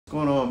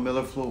What's going on,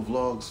 MillerFlow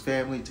Vlogs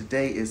family?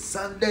 Today is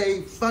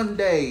Sunday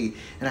Funday,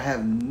 and I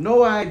have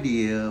no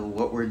idea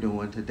what we're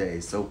doing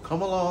today. So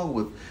come along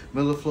with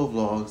MillerFlow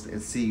Vlogs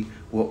and see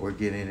what we're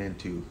getting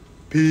into.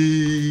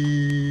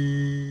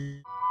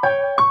 Peace.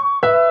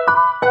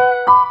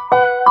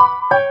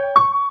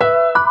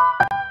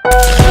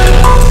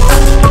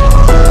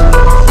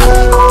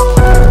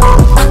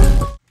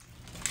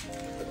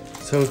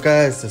 So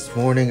guys, this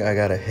morning I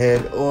gotta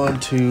head on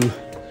to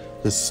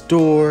the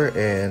store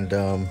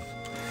and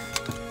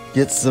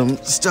get some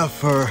stuff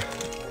for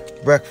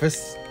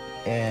breakfast,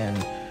 and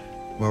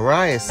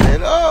Mariah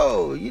said,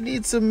 oh, you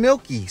need some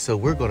Milky, so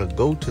we're gonna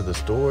go to the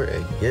store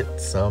and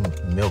get some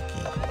Milky,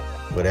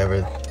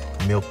 whatever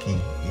Milky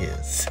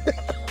is.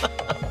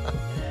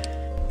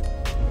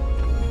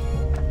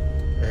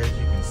 As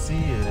you can see,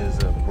 it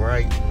is a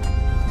bright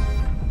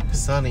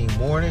sunny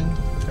morning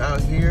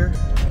out here.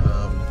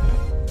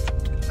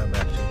 I'm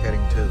actually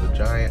heading to the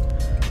Giant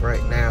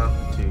right now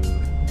to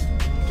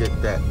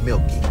get that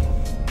Milky,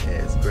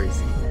 as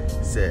Gracie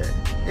said.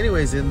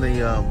 Anyways, in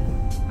the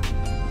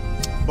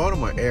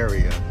Baltimore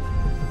area,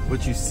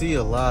 what you see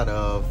a lot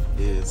of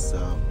is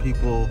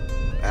people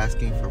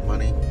asking for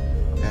money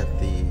at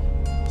the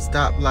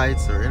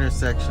stoplights or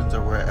intersections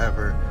or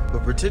wherever.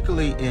 But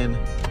particularly in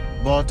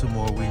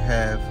Baltimore, we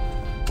have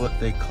what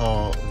they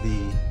call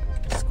the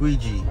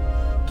squeegee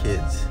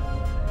kids.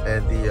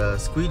 And the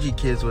squeegee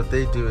kids, what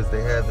they do is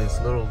they have these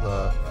little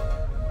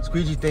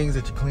squeegee things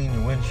that you clean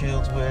your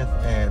windshields with,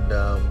 and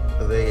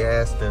they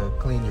ask to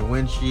clean your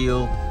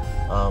windshield.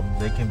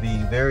 They can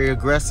be very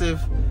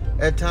aggressive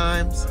at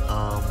times,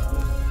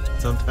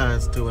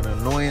 sometimes to an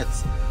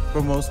annoyance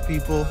for most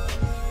people.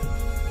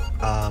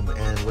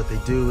 And what they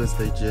do is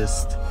they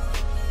just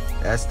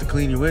ask to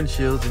clean your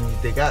windshields,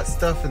 and they got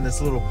stuff in this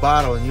little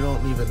bottle, and you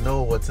don't even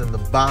know what's in the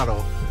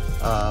bottle.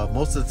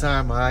 Most of the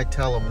time I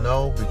tell them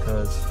no,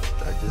 because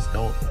I just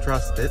don't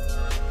trust it.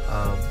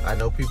 I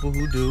know people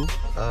who do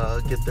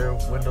get their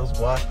windows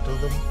washed to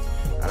them.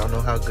 I don't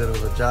know how good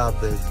of a job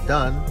they've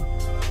done,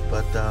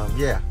 but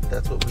yeah,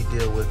 that's what we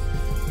deal with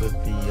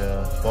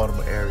the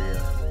Baltimore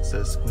area. It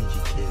says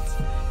squeegee kids.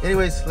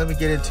 Anyways, let me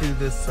get into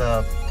this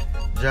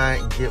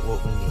Giant and get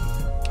what we need.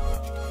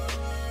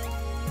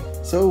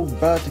 So,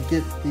 about to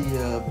get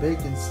the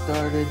bacon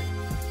started.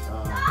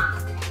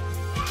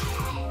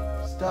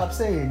 Stop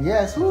saying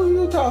yes. Who are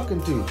you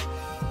talking to?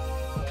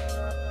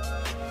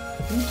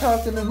 You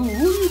talking to who?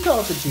 Who are you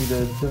talking to?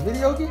 The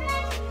video game?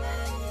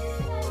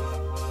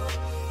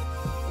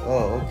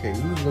 Oh, okay.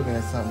 You looking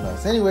at something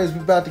else. Anyways,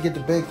 we're about to get the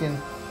bacon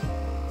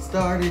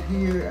started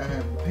here. I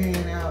have a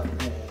pan out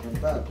and I'm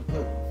about to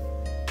put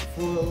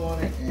foil on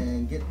it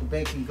and get the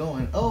bacon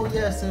going. Oh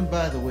yes, and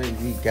by the way,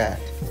 we got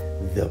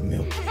the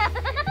milk.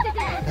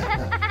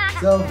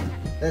 So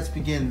let's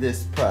begin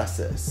this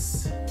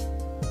process.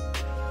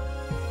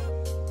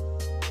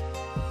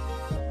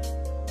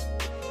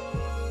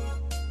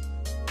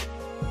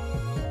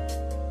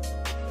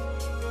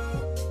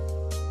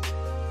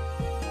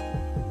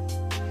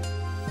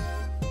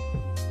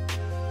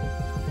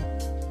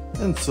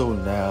 And so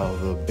now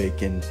the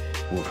bacon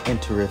will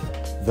entereth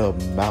the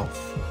mouth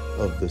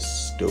of the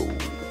stove.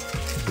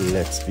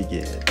 Let's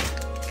begin.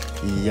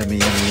 Yummy,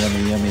 yummy,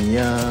 yummy, yummy,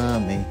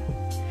 yummy.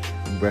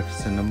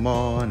 Breakfast in the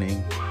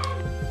morning.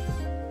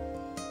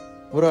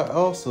 What I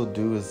also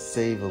do is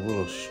save a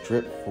little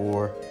strip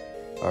for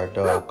our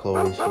dog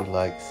Chloe. She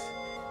likes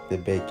the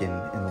bacon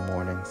in the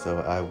morning, so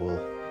I will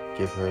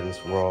give her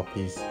this raw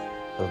piece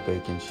of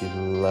bacon. She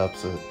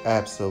loves it,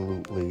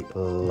 absolutely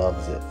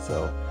loves it.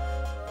 So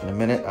in a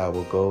minute, I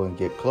will go and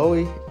get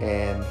Chloe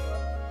and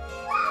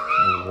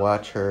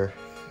watch her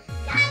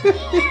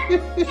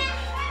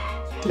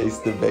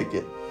taste the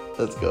bacon.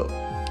 Let's go.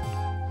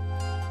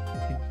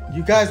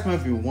 You guys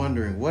might be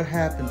wondering what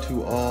happened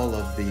to all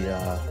of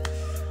the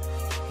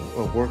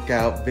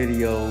workout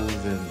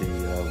videos and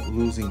the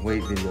losing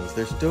weight videos.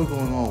 They're still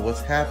going on.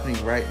 What's happening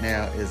right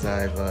now is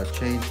I've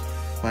changed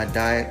my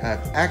diet.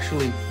 I've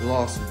actually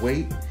lost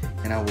weight,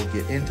 and I will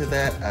get into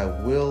that. I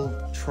will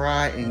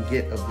try and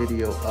get a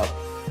video up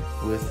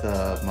with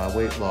my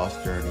weight loss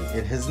journey.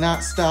 It has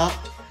not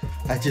stopped.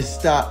 I just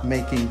stopped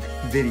making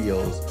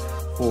videos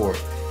for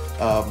it.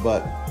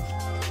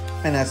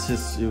 And that's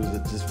just, it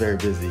was just very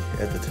busy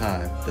at the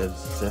time.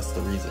 That's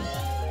the reason.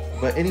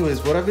 But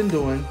anyways, what I've been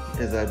doing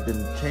is I've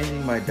been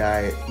changing my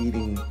diet,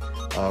 eating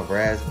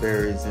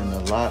raspberries and a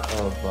lot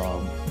of,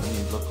 let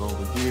me look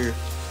over here,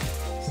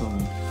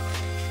 some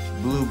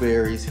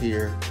blueberries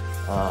here,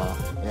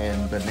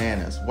 and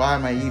bananas. Why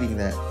am I eating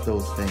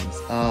those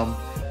things?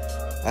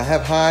 I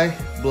have high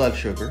blood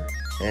sugar,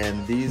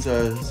 and these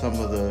are some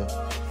of the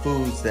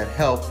foods that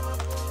help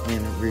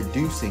in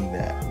reducing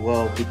that.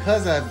 Well,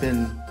 because I've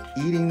been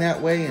eating that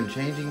way and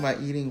changing my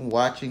eating,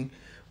 watching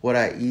what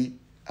I eat,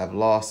 I've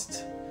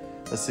lost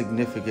a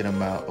significant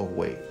amount of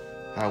weight.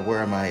 Where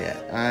am I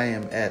at? I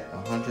am at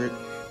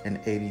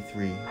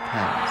 183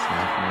 pounds.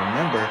 Now, if you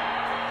remember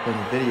from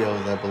the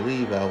videos, I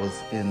believe I was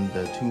in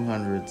the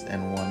 200s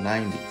and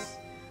 190s.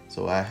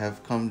 So I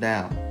have come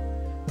down,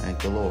 thank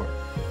the Lord.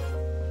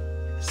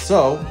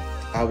 So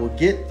I will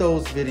get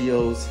those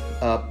videos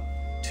up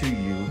to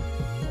you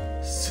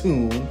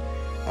soon.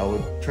 I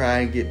will try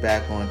and get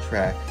back on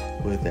track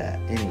with that.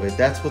 Anyway,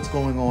 that's what's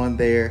going on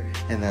there,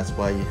 and that's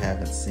why you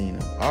haven't seen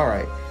them. All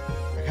right,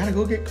 I gotta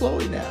go get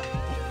Chloe now.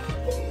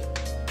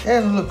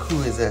 And look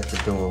who is at the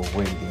door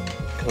waiting.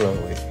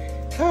 Chloe,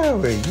 how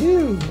are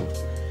you?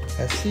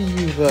 I see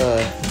you've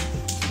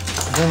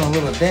done a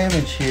little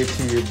damage here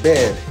to your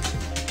bed.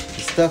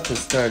 The stuff is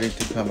starting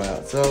to come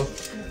out. So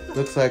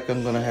looks like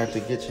I'm gonna have to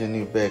get you a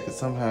new bed because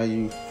somehow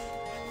you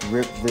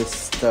ripped this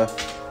stuff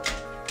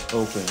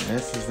open.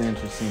 This is the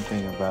interesting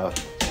thing about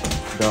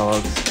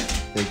dogs.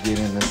 They get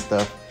into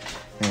stuff,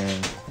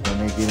 and when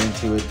they get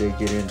into it, they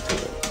get into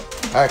it.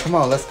 All right, come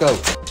on, let's go.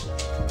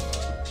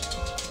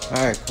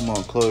 All right, come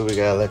on, Chloe, we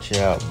gotta let you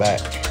out back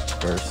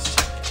first.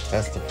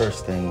 That's the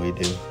first thing we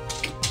do.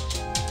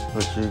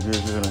 But you're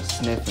gonna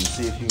sniff and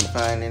see if you can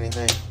find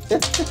anything.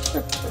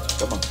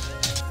 Come on.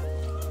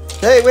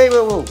 Hey, wait.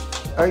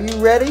 Are you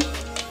ready?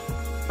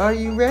 Are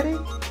you ready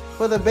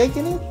for the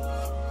baconing?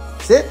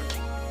 Sit.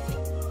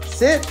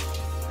 Sit.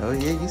 Oh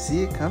yeah, you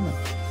see it coming.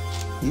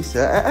 You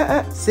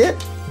say, sit.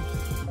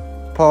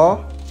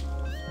 Paw.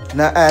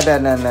 No.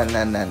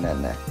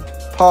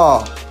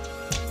 Paw.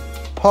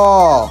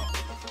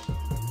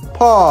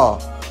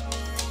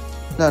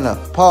 No.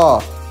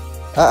 Paw.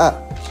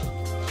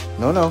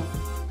 No.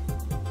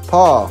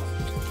 Paw.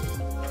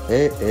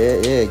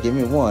 Hey, give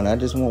me one. I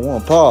just want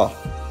one.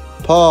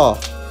 Paw.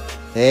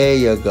 There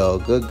you go.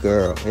 Good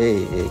girl.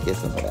 Hey, get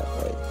some of that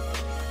right.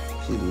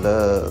 She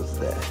loves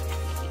that.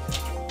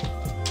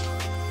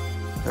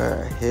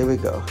 Alright, here we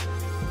go.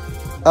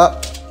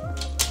 Up.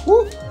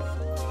 Woo.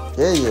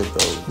 There you go.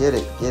 Get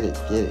it. Good.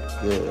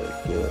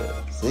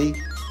 See?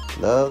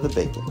 Love the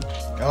bacon.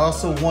 I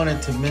also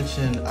wanted to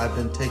mention I've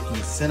been taking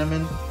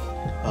cinnamon.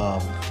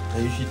 I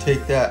usually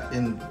take that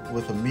in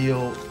with a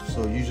meal,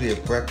 so usually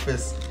at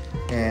breakfast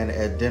and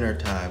at dinner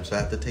time. So I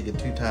have to take it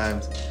 2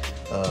 times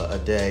a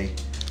day.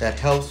 That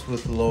helps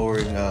with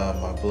lowering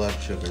my blood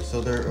sugar.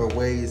 So there are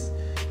ways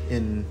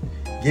in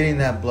getting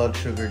that blood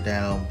sugar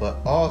down,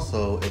 but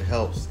also it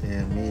helps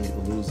in me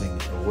losing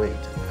weight.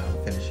 Now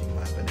I'm finishing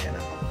my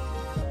banana.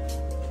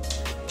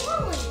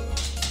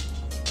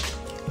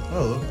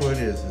 Oh, look what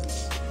it is.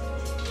 It's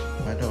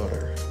my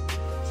daughter.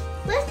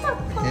 Where's the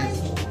pony?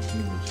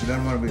 She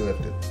doesn't want to be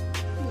lifted.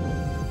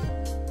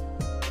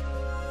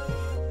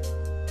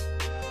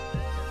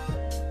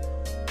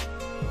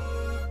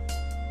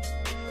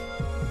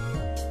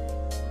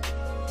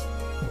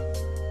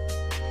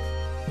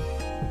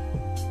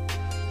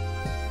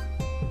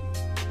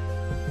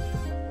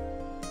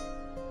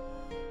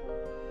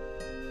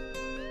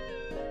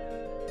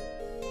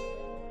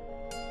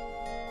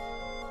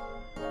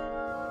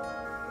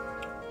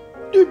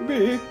 The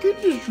bacon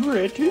is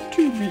ready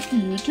to be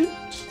eaten.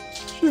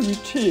 So we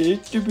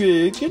take the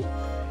bacon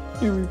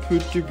and we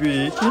put the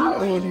bacon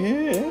on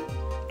here.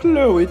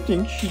 Chloe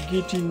thinks she's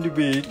getting the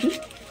bacon,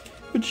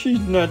 but she's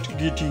not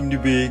getting the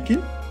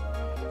bacon.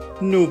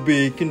 No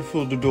bacon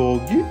for the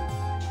doggy.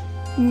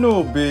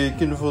 No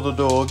bacon for the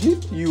doggy.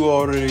 You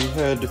already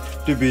had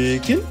the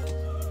bacon.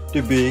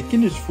 The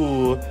bacon is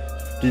for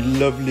the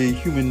lovely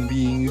human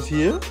beings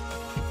here.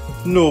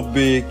 No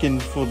bacon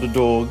for the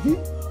doggy.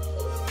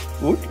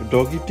 What?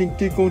 Doggy think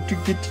they're going to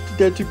get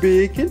that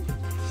bacon?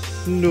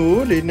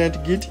 No, they're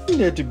not getting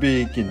that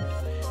bacon.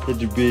 That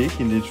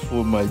bacon is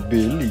for my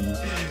belly.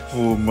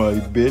 For my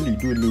belly.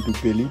 Do a little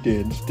belly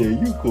dance. There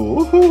you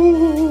go.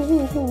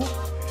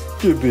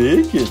 The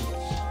bacon.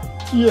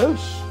 Yes,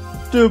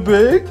 the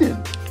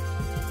bacon.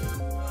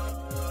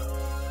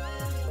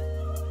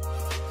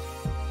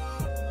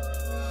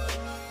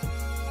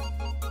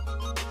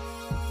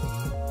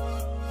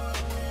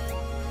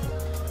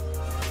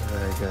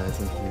 Guys,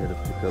 I'm here to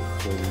pick up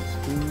Chloe's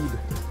food.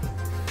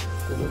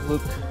 Gonna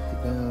look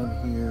down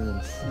here and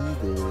see,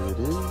 there it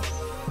is.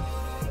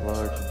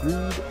 Large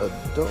breed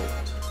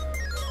adult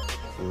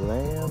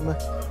lamb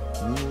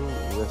meal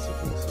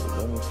recipe. So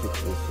let me pick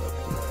this up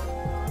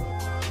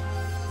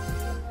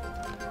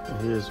here.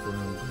 Here's where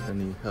I'm gonna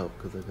need help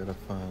because I gotta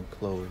find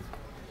Chloe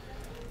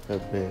her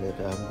bed.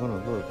 I'm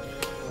gonna look.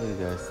 What do you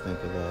guys think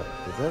of that?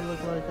 Does that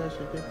look like I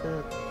should get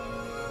that?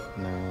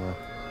 Nah.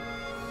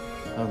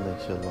 I don't think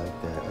she'll like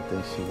that. I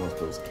think she wants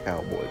those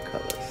cowboy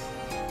colors.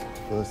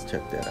 So let's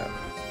check that out.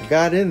 I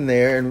got in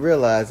there and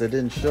realized I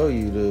didn't show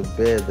you the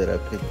bed that I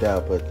picked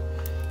out, but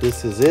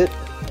this is it.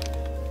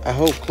 I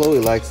hope Chloe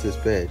likes this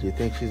bed. Do you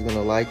think she's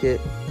gonna like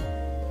it?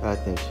 I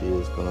think she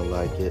is gonna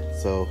like it.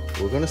 So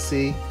we're gonna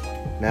see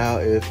now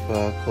if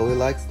Chloe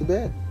likes the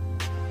bed.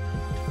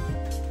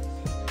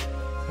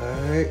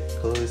 All right,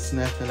 Chloe's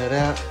sniffing it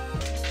out.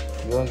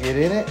 You gonna get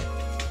in it?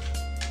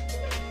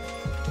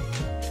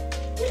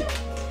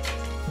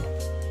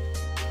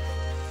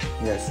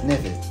 Yeah,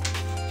 sniff it.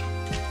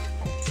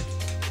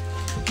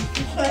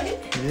 What?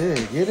 Yeah,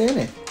 get in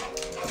it.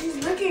 He's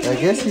looking I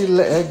guess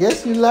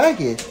you like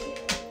it.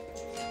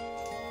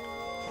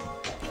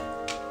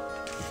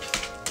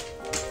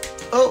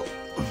 Oh,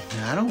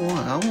 I don't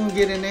want to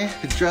get in there.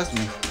 Trust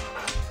me.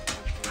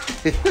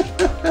 Yeah,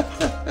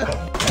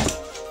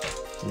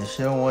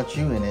 she don't want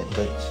you in it,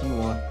 but she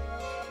wants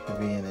to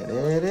be in it.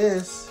 There it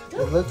is.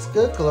 It looks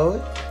good,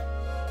 Chloe.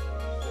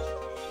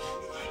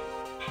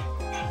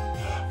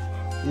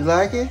 You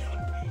like it?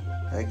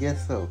 I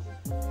guess so.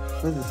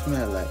 What does it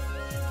smell like?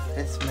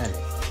 Let's smell it.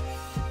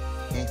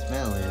 Can't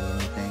smell it or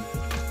anything.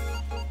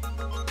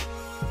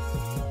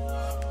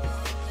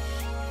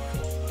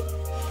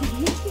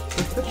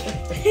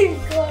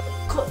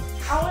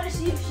 I want to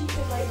see if she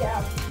can lay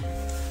down.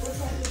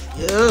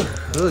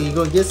 Oh, you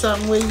gonna get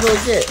something? Where you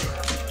gonna get?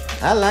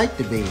 I like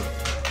the bed.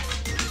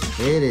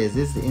 There it is.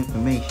 This is the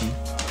information.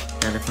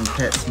 Got it from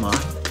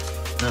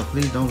PetSmart. No,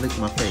 please don't lick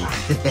my face.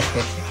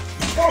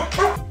 No, I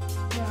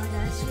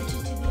gotta switch it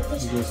to the other You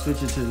side. gonna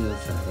switch it to the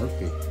other side.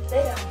 Okay.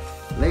 Lay down.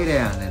 Lay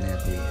down in that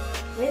bed.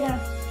 Lay down.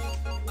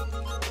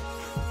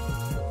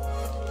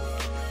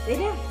 Lay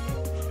down.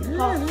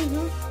 Yeah, there you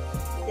go.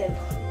 There.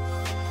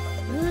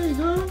 There you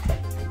go.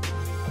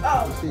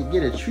 Oh, So you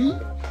get a treat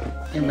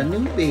in my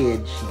new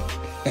bed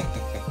sheet.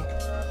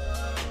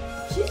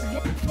 she's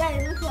good.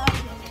 Daddy, look what I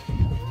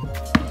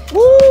did.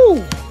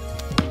 Woo!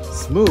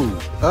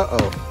 Smooth.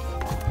 Uh-oh.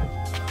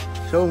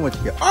 Show them what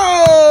you got.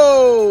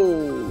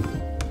 Oh!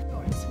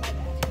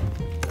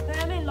 But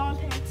I made long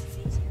pants.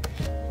 It's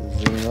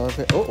easier. Zoom on.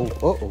 Uh-oh.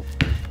 Uh-oh.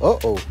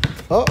 Uh-oh.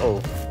 Uh-oh.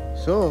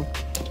 Show them.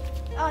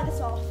 Oh, that's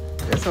all.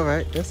 That's all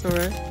right. That's all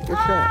right. Good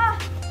shot.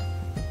 Ah!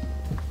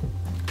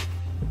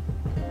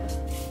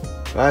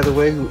 By the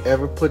way,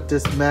 whoever put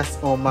this mess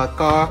on my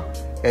car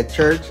at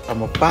church, I'm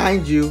gonna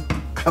find you.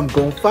 I'm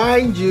gonna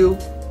find you.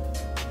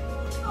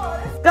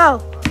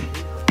 Go.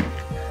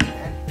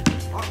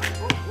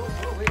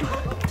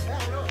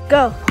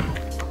 Go.